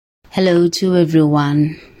Hello to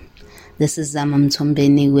everyone. This is Zamam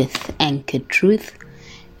Tombeni with Anchored Truth.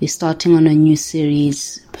 We're starting on a new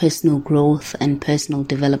series, Personal Growth and Personal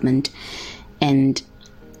Development. And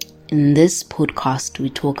in this podcast, we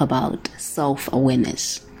talk about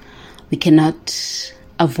self-awareness. We cannot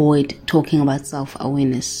avoid talking about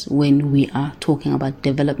self-awareness when we are talking about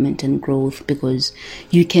development and growth, because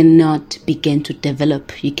you cannot begin to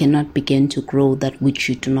develop, you cannot begin to grow that which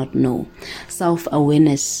you do not know.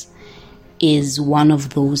 Self-awareness is one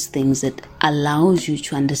of those things that allows you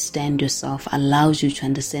to understand yourself, allows you to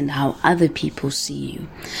understand how other people see you.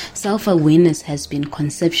 Self-awareness has been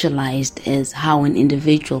conceptualized as how an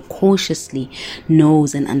individual cautiously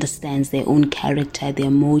knows and understands their own character, their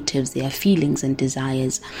motives, their feelings and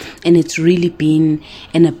desires. And it's really been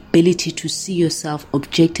an ability to see yourself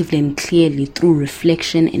objectively and clearly through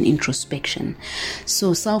reflection and introspection.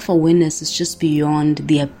 So self-awareness is just beyond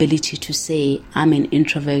the ability to say, I'm an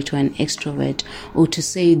introvert or an extrovert, or to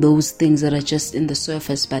say those things that are just in the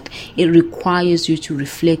surface, but it requires you to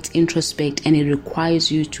reflect, introspect, and it requires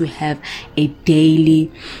you to have a daily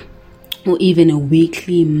or even a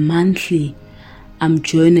weekly, monthly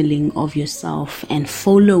journaling of yourself and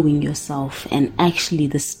following yourself, and actually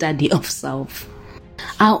the study of self.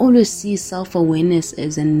 I always see self-awareness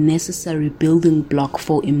as a necessary building block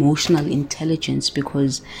for emotional intelligence,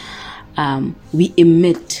 because we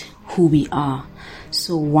emit who we are.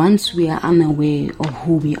 So once we are unaware of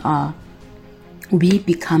who we are, we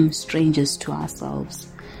become strangers to ourselves.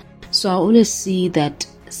 So I always see that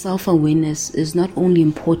self-awareness is not only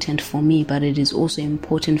important for me, but it is also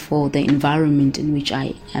important for the environment in which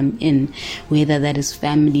I am in, whether that is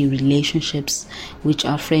family relationships, which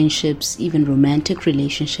are friendships, even romantic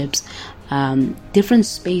relationships, different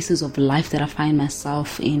spaces of life that I find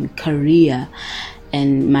myself in, career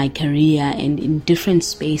and my career, and in different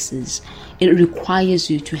spaces. It requires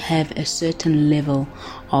you to have a certain level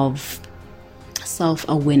of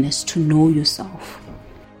self-awareness to know yourself.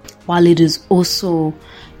 While it is also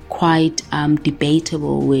quite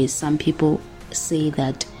debatable, where some people say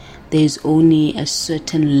that there's only a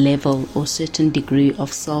certain level or certain degree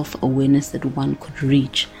of self-awareness that one could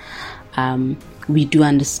reach, we do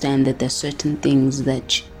understand that there are certain things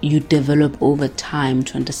that you develop over time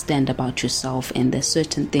to understand about yourself, and there are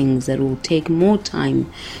certain things that will take more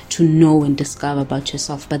time to know and discover about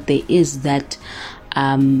yourself. But there is that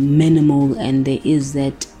minimal, and there is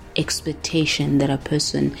that expectation that a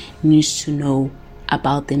person needs to know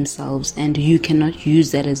about themselves, and you cannot use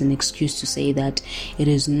that as an excuse to say that it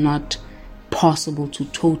is not possible to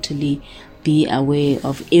totally be aware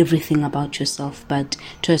of everything about yourself. But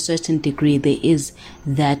to a certain degree, there is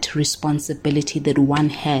that responsibility that one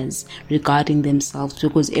has regarding themselves,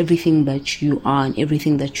 because everything that you are and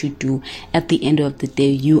everything that you do, at the end of the day,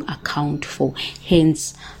 you account for.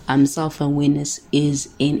 Hence, self-awareness is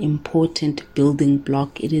an important building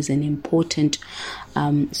block. It is an important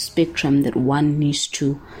spectrum that one needs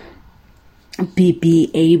to be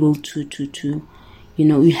able to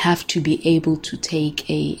you have to be able to take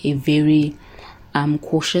a very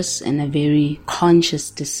cautious and a very conscious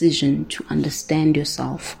decision to understand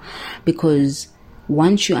yourself, because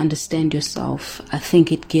once you understand yourself, I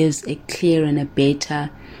think it gives a clear and a better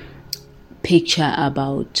picture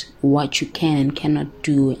about what you can and cannot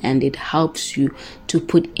do, and it helps you to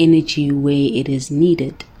put energy where it is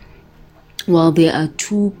needed. Well, there are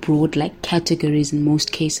two broad categories in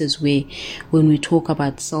most cases where when we talk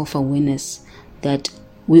about self-awareness that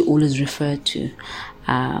we always refer to.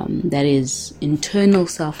 That is internal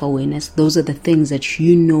self-awareness. Those are the things that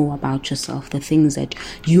you know about yourself, the things that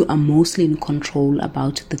you are mostly in control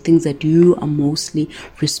about, the things that you are mostly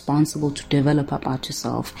responsible to develop about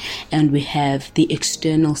yourself. And we have the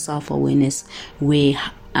external self-awareness, where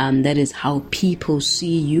that is how people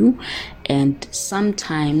see you, and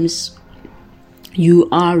sometimes you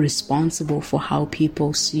are responsible for how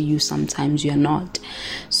people see you, sometimes you're not.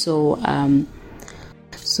 So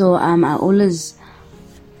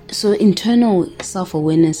internal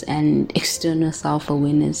self-awareness and external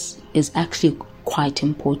self-awareness is actually quite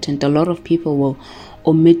important. A lot of people will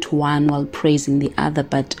omit one while praising the other,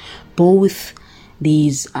 but both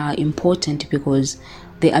these are important, because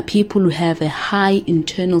there are people who have a high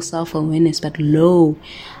internal self-awareness but low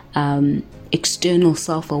external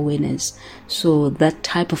self-awareness. So that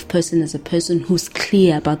type of person is a person who's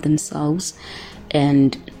clear about themselves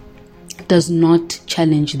and does not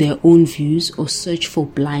challenge their own views or search for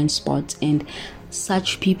blind spots, and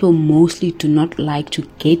such people mostly do not like to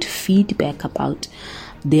get feedback about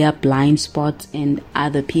their blind spots and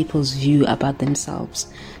other people's view about themselves.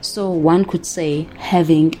 So one could say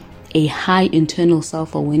having a high internal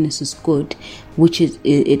self-awareness is good, which it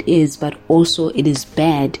is, but also it is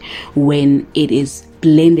bad when it is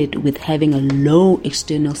blended with having a low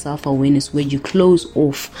external self-awareness, where you close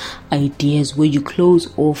off ideas, where you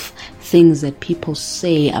close off things that people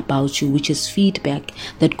say about you, which is feedback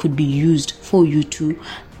that could be used for you to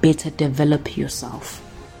better develop yourself.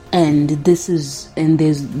 And there's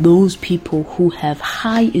those people who have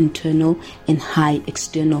high internal and high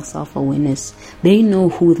external self-awareness. They know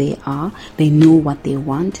who they are, they know what they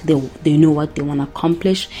want, they know what they want to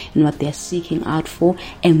accomplish and what they're seeking out for,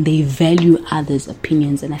 and they value others'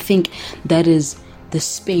 opinions. And I think that is the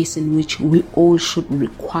space in which we all should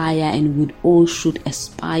require and we all should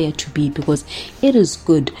aspire to be, because it is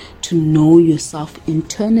good to know yourself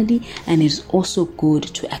internally, and it is also good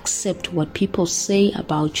to accept what people say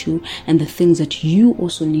about you and the things that you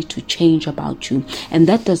also need to change about you. And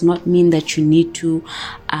that does not mean that you need to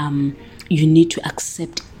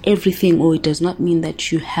accept everything, or it does not mean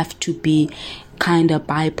that you have to be kind of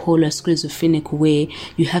bipolar, schizophrenic, where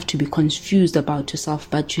you have to be confused about yourself,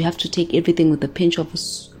 but you have to take everything with a pinch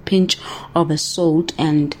of salt,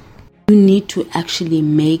 and you need to actually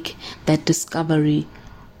make that discovery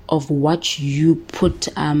of what you put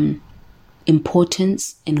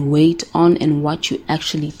importance and weight on, and what you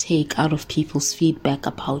actually take out of people's feedback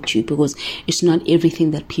about you, because it's not everything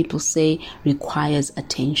that people say requires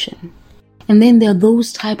attention. And then there are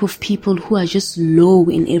those type of people who are just low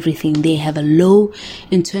in everything. They have a low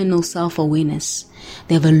internal self-awareness.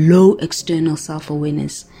 They have a low external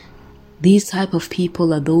self-awareness. These type of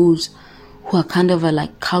people are those who are kind of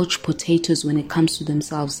like couch potatoes when it comes to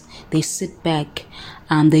themselves. They sit back.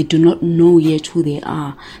 They do not know yet who they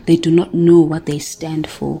are. They do not know what they stand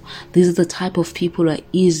for. These are the type of people who are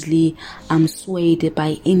easily swayed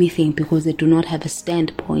by anything, because they do not have a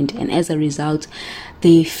standpoint. And as a result,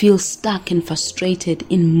 they feel stuck and frustrated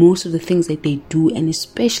in most of the things that they do, and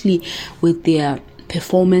especially with their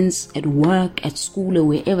performance at work, at school, or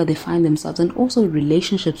wherever they find themselves, and also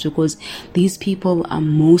relationships, because these people are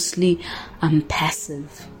mostly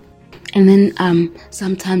passive. And then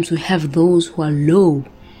sometimes we have those who are low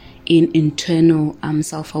in internal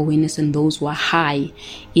self-awareness, and those who are high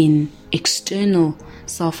in external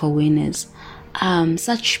self-awareness.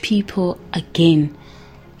 Such people, again,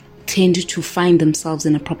 tend to find themselves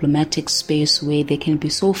in a problematic space where they can be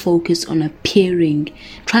so focused on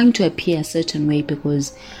trying to appear a certain way,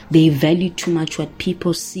 because they value too much what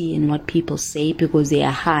people see and what people say, because they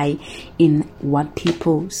are high in what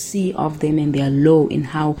people see of them, and they are low in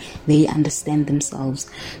how they understand themselves.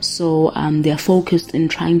 So they are focused in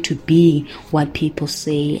trying to be what people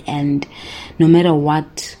say, and no matter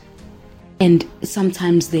what. And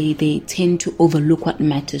sometimes they tend to overlook what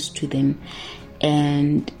matters to them,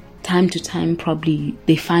 and time to time probably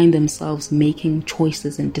they find themselves making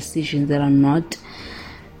choices and decisions that are not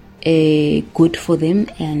good for them.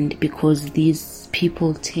 And because these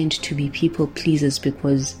people tend to be people pleasers,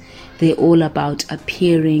 because they're all about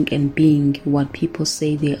appearing and being what people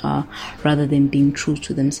say they are, rather than being true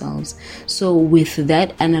to themselves. So with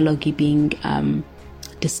that analogy being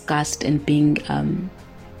discussed and being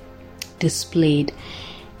displayed,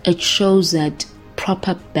 it shows that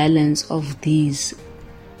proper balance of these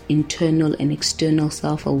internal and external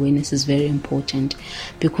self-awareness is very important,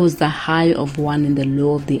 because the high of one and the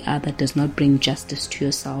low of the other does not bring justice to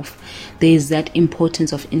yourself. There is that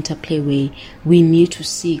importance of interplay where we need to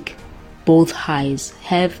seek both highs.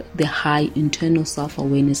 Have the high internal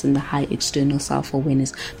self-awareness and the high external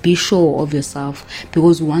self-awareness. Be sure of yourself,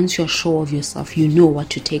 because once you're sure of yourself, you know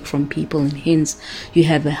what to take from people, and hence you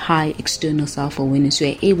have a high external self-awareness. You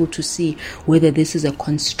are able to see whether this is a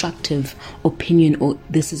constructive opinion or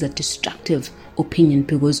this is a destructive opinion,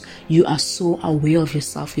 because you are so aware of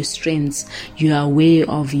yourself, your strengths, you are aware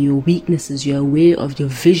of your weaknesses, you are aware of your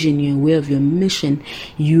vision, you are aware of your mission,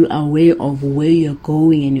 you are aware of where you're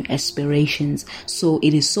going and your aspirations. So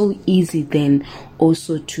it is so easy then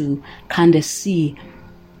also to kind of see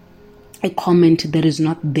a comment that is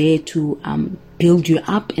not there to build you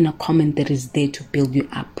up, and a comment that is there to build you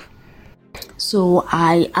up. So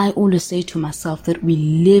I always say to myself that we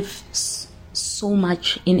live so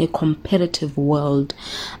much in a competitive world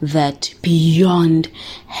that beyond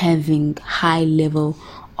having high level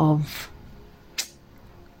of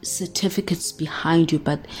certificates behind you,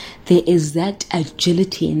 but there is that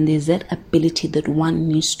agility and there's that ability that one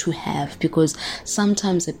needs to have, because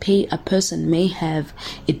sometimes a person may have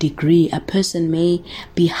a degree, a person may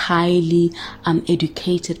be highly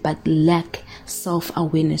educated but lack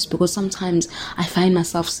self-awareness. Because sometimes I find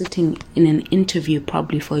myself sitting in an interview,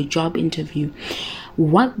 probably for a job interview,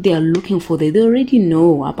 what they are looking for, they already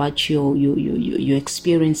know about your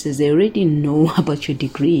experiences. They already know about your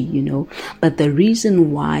degree, But the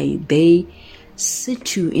reason why they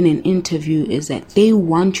sit you in an interview is that they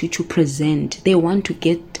want you to present. They want to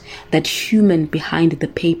get that human behind the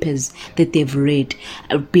papers that they've read,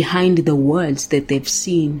 behind the words that they've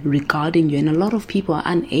seen regarding you. And a lot of people are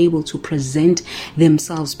unable to present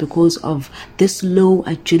themselves because of this low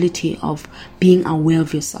agility of being aware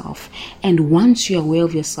of yourself. And once you're aware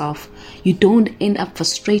of yourself, you don't end up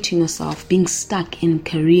frustrating yourself, being stuck in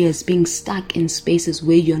careers, being stuck in spaces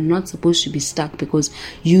where you're not supposed to be stuck, because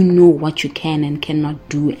you know what you can and cannot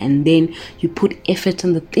do, and then you put effort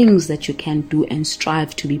on the things that you can do and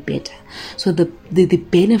strive to be better. So the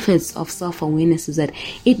benefits of self-awareness is that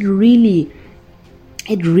it really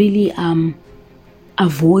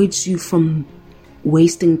avoids you from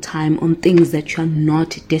wasting time on things that you're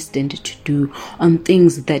not destined to do, on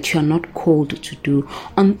things that you're not called to do,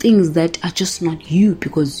 on things that are just not you,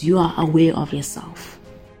 because you are aware of yourself.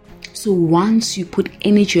 So once you put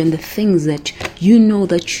energy on the things that you know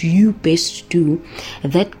that you best do,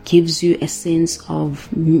 that gives you a sense of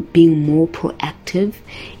being more proactive.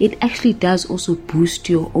 It actually does also boost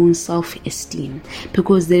your own self-esteem,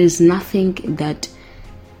 because there is nothing that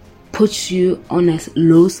puts you on a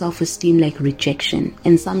low self-esteem like rejection.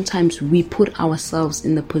 And sometimes we put ourselves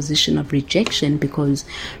in the position of rejection because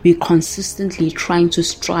we're consistently trying to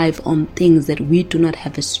strive on things that we do not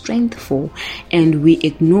have a strength for, and we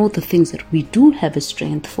ignore the things that we do have a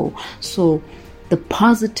strength for. So the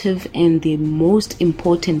positive and the most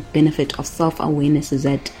important benefit of self-awareness is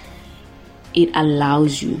that it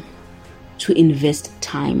allows you to invest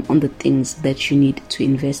time on the things that you need to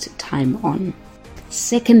invest time on.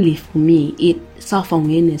 Secondly, for me,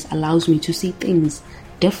 self-awareness allows me to see things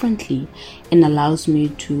differently and allows me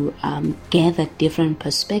to gather different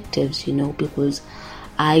perspectives, because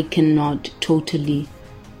I cannot totally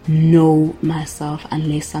know myself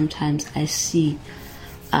unless sometimes I see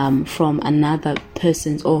from another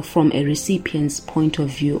person's or from a recipient's point of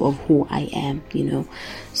view of who I am,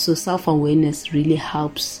 So self-awareness really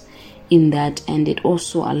helps in that, and it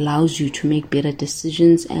also allows you to make better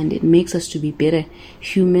decisions, and it makes us to be better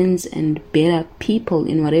humans and better people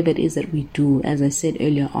in whatever it is that we do. As I said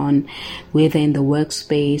earlier on, whether in the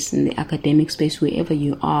workspace, in the academic space, wherever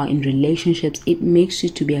you are, in relationships, it makes you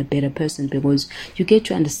to be a better person, because you get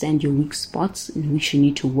to understand your weak spots in which you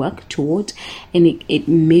need to work towards, and it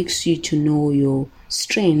makes you to know your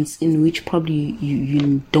strengths in which probably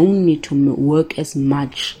you don't need to work as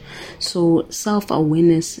much. So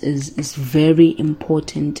self-awareness is very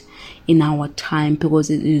important in our time, because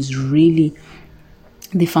it is really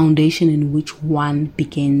the foundation in which one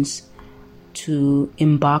begins to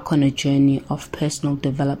embark on a journey of personal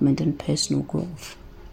development and personal growth.